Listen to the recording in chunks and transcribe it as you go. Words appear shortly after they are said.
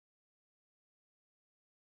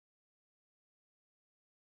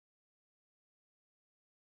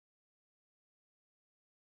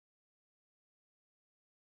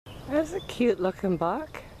That's a cute looking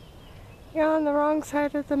buck. You're on the wrong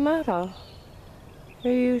side of the meadow.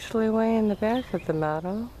 You're usually way in the back of the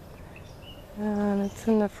meadow. And it's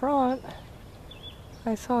in the front.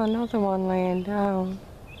 I saw another one laying down.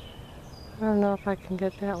 I don't know if I can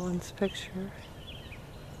get that one's picture.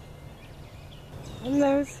 And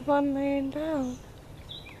there's one laying down.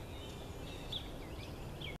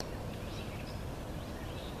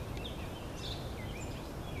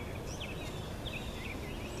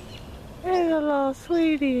 Hey, the little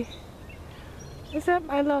sweetie. Is that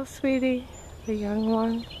my little sweetie? The young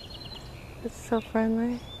one? It's so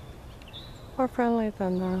friendly. More friendly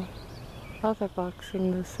than the other bucks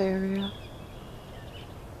in this area.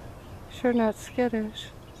 Sure not skittish.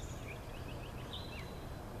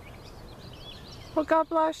 Well, God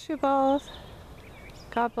bless you both.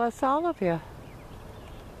 God bless all of you.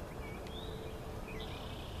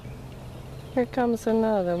 Here comes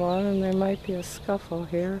another one, and there might be a scuffle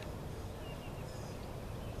here.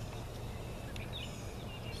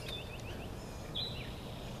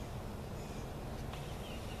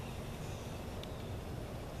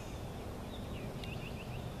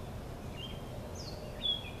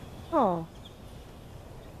 Oh,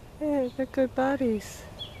 hey, they're good buddies.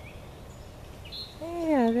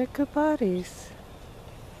 Yeah, they're good buddies.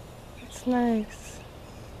 It's nice.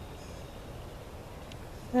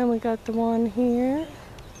 Then we got the one here.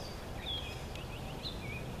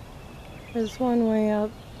 There's one way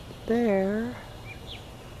out there.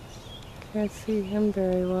 Can't see him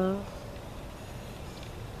very well.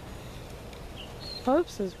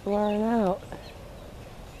 Oops, it's blurring out.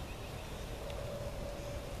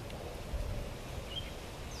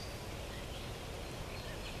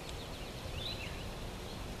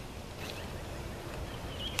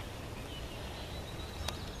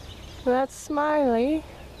 That's Smiley.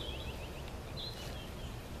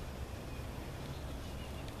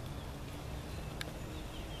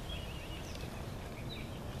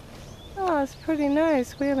 Oh, it's pretty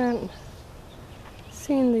nice. We haven't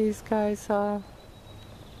seen these guys up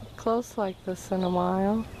close like this in a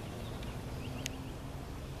while.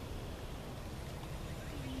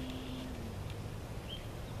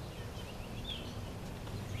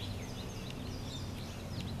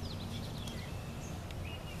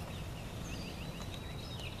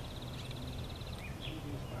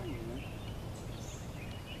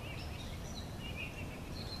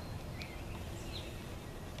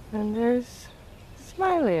 And there's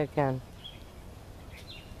Smiley again.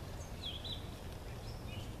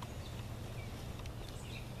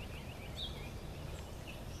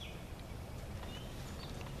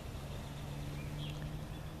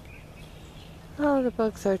 Oh, the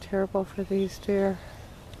bugs are terrible for these deer.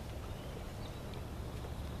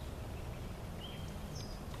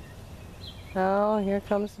 Oh, here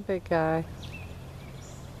comes the big guy.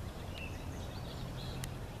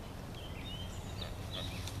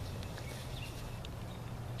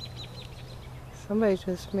 Somebody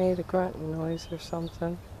just made a grunting noise or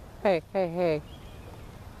something. Hey, hey, hey.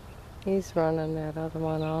 He's running that other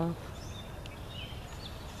one off.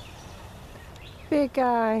 Big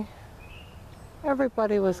guy.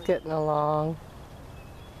 Everybody was getting along.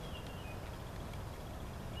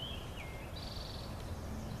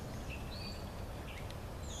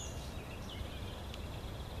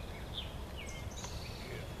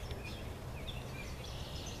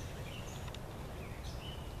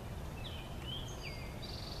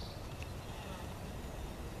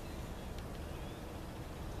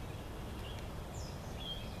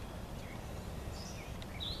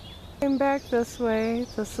 Came back this way.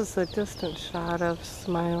 This is a distant shot of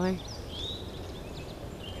Smiley.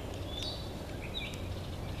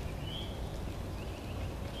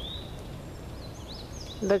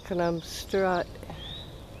 Look at him strut.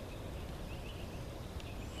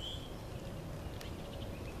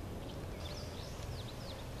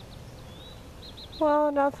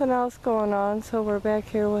 Well, nothing else going on, so we're back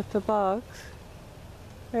here with the bucks.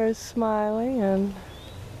 There's Smiley, and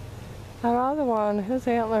that other one, his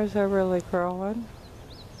antlers are really growing.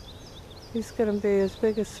 He's gonna be as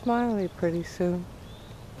big as Smiley pretty soon.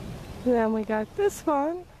 And then we got this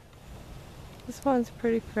one. This one's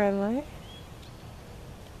pretty friendly.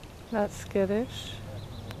 Not skittish.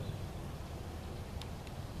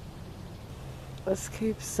 This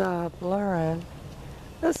keeps blurring.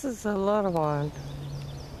 This is a little one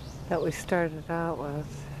that we started out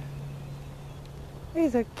with.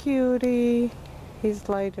 He's a cutie. He's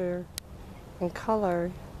lighter in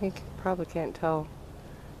color. You probably can't tell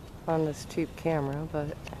on this cheap camera,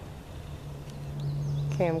 but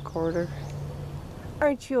camcorder.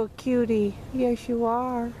 Aren't you a cutie? Yes, you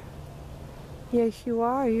are. Yes, you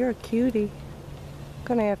are. You're a cutie.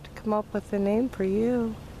 Gonna have to come up with a name for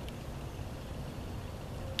you.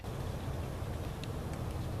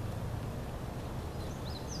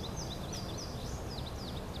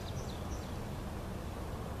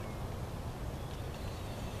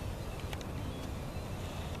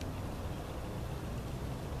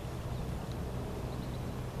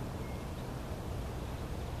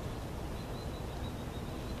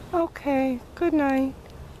 Okay, good night.